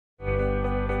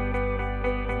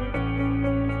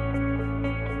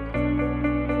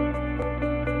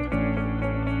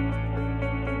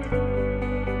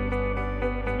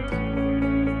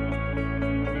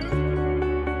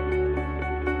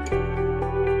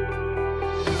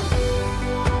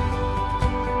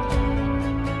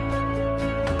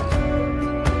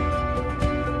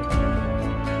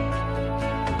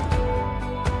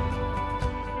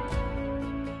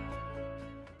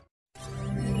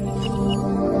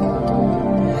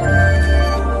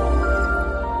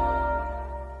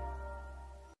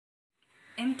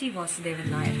Vasudevan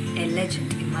Nair, a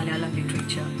legend in Malayalam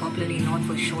literature, popularly known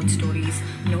for short stories,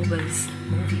 novels,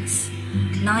 movies.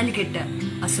 Nalgetta,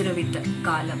 Asuravitha,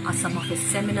 Kalam are some of his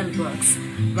seminal works,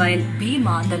 while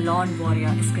Bhima, the Lone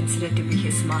Warrior, is considered to be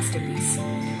his masterpiece.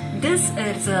 This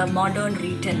is a modern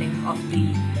retelling of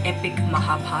the epic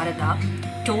Mahabharata,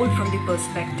 told from the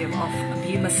perspective of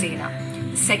Bhimasena,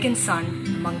 the second son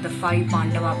among the 5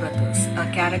 Pandava brothers, a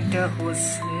character who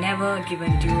was never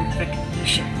given due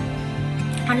recognition.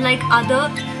 Unlike other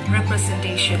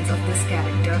representations of this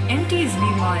character, MT's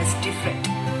Bhima is different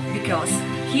because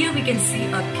here we can see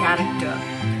a character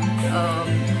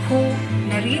who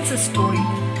narrates a story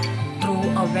through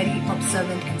a very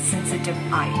observant and sensitive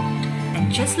eye.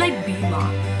 And just like Bhima,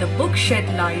 the book shed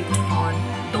light on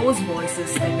those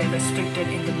voices that were restricted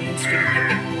in the mainstream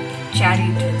epic.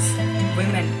 Charioteers,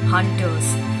 women, hunters.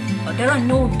 There are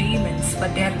no demons,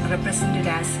 but they are represented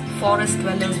as forest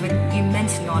dwellers with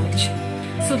immense knowledge.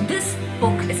 So this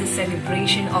book is a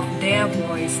celebration of their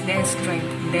voice, their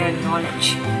strength, their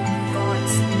knowledge.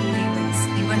 Gods, demons,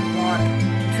 even war,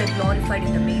 which were glorified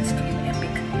in the mainstream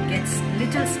epic, gets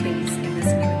little space in this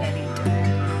new narrative.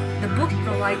 The book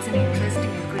provides an interesting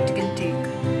and critical take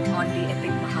on the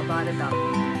epic Mahabharata,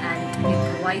 and it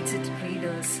provides its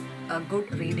readers a good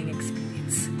reading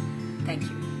experience. Thank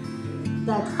you.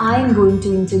 That I am going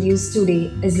to introduce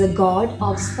today is The God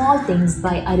of Small Things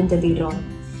by Arundhati Roy.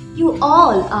 You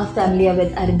all are familiar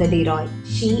with Arundhati Roy.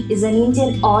 She is an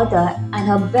Indian author and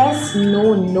her best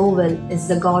known novel is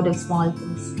The God of Small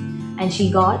Things. And she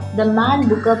got the Man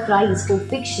Booker Prize for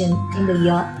Fiction in the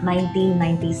year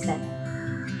 1997.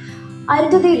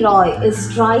 Arundhati Roy is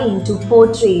trying to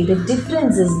portray the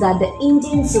differences that the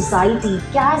Indian society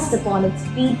casts upon its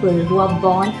people who are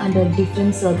born under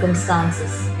different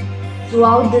circumstances.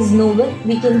 Throughout this novel,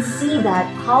 we can see that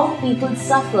how people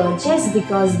suffer just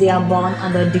because they are born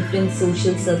under different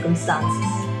social circumstances.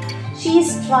 She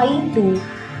is trying to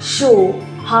show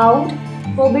how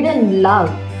forbidden love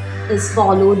is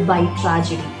followed by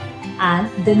tragedy. And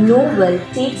the novel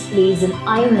takes place in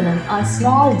Aymanam, a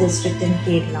small district in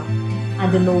Kerala.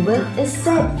 And the novel is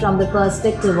set from the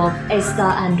perspective of Esther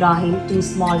and Rahil, 2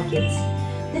 small kids.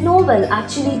 The novel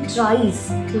actually tries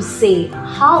to say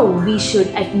how we should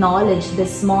acknowledge the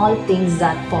small things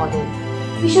that follow.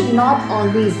 We should not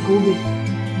always go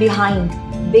behind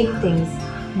big things.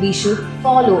 We should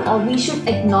follow or we should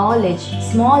acknowledge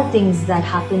small things that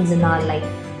happens in our life,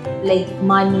 like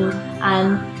money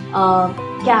and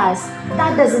caste.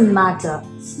 That doesn't matter.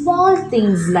 Small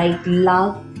things like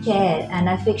love, care and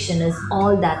affection is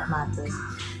all that matters.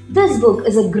 This book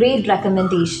is a great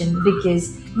recommendation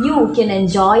because you can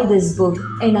enjoy this book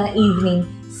in an evening,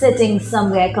 sitting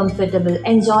somewhere comfortable,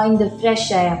 enjoying the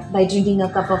fresh air by drinking a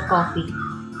cup of coffee.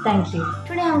 Thank you.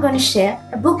 Today I am going to share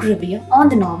a book review on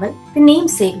the novel The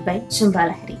Namesake by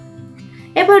Jhumpa Lahiri.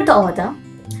 About the author,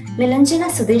 Nilanjana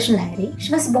Sudesh Lahiri,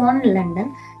 she was born in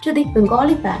London to the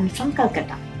Bengali parent from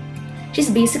Calcutta. She is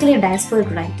basically a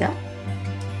diasporic writer.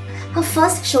 Her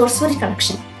first short story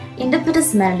collection,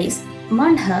 Interpreter's Melodies,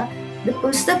 won her the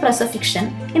Pulitzer Prize of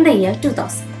Fiction in the year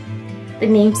 2000. The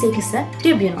Namesake is a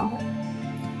debut novel.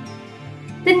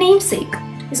 The Namesake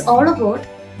is all about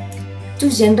 2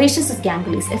 generations of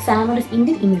Gangulis, a family of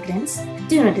Indian immigrants to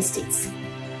the United States.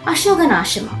 Ashok and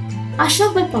Ashima.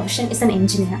 Ashok by profession is an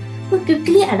engineer who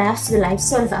quickly adapts to the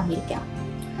lifestyle of America,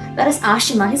 whereas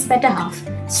Ashima, his better half,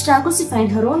 struggles to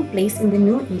find her own place in the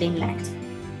new Indian land.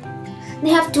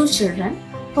 They have 2 children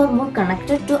who are more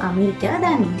connected to America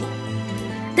than India.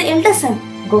 The elder son,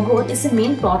 Gogol, is the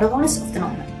main protagonist of the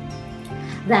novel.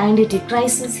 The identity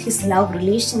crisis, his love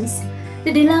relations,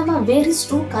 the dilemma where his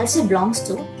true culture belongs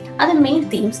to are the main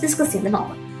themes discussed in the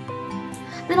novel.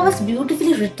 The novel is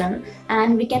beautifully written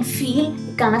and we can feel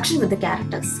the connection with the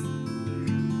characters.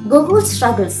 Gogol's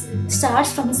struggles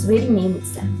starts from his very name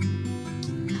itself.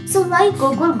 So why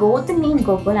Gogol got the name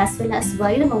Gogol as well as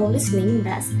why the novel is named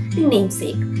as The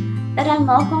Namesake, that I am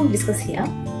not going to discuss here.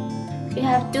 You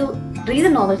have to read the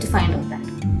novel to find out that.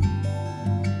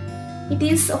 It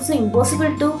is also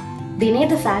impossible to deny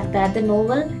the fact that the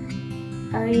novel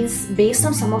is based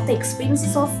on some of the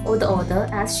experiences of the author,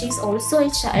 as she is also a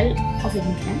child of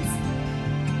immigrants.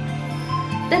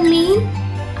 The main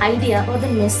idea or the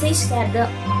message that the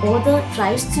author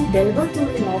tries to deliver through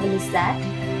the novel is that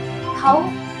how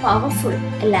powerful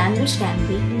a language can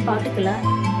be, in particular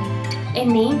a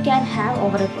name can have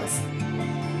over a person.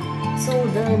 So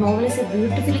the novel is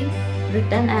beautifully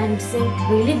written and it's a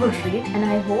really good read, and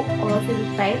I hope all of you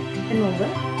will try the novel.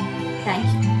 Thank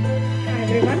you. Hi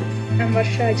everyone, I'm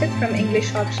Varsha Ajith from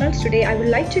English Optionals. Today I would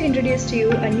like to introduce to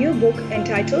you a new book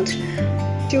entitled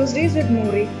Tuesdays with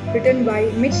Mori, written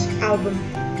by Mitch Albom.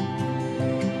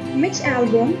 Mitch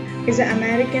Albom is an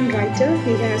American writer.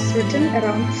 He has written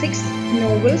around 6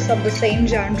 novels of the same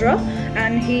genre,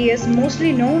 and he is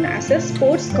mostly known as a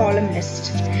sports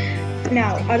columnist.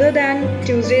 Now, other than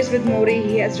Tuesdays with Morrie,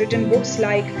 he has written books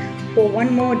like For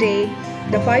One More Day,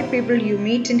 The 5 People You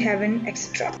Meet in Heaven,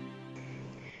 etc.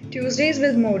 Tuesdays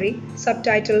with Morrie,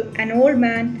 subtitle An Old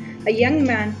Man, a Young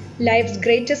Man, Life's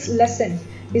Greatest Lesson,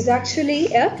 is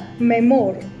actually a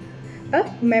memoir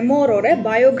or a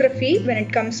biography when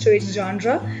it comes to its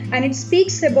genre, and it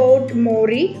speaks about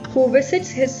Morrie who visits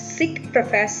his sick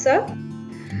professor.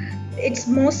 It's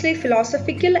mostly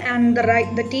philosophical, and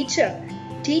the teacher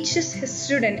teaches his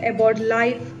student about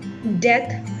life,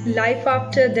 death, life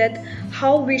after death,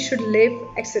 how we should live,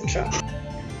 etc.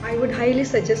 I would highly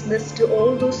suggest this to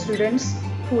all those students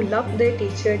who love their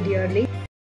teacher dearly.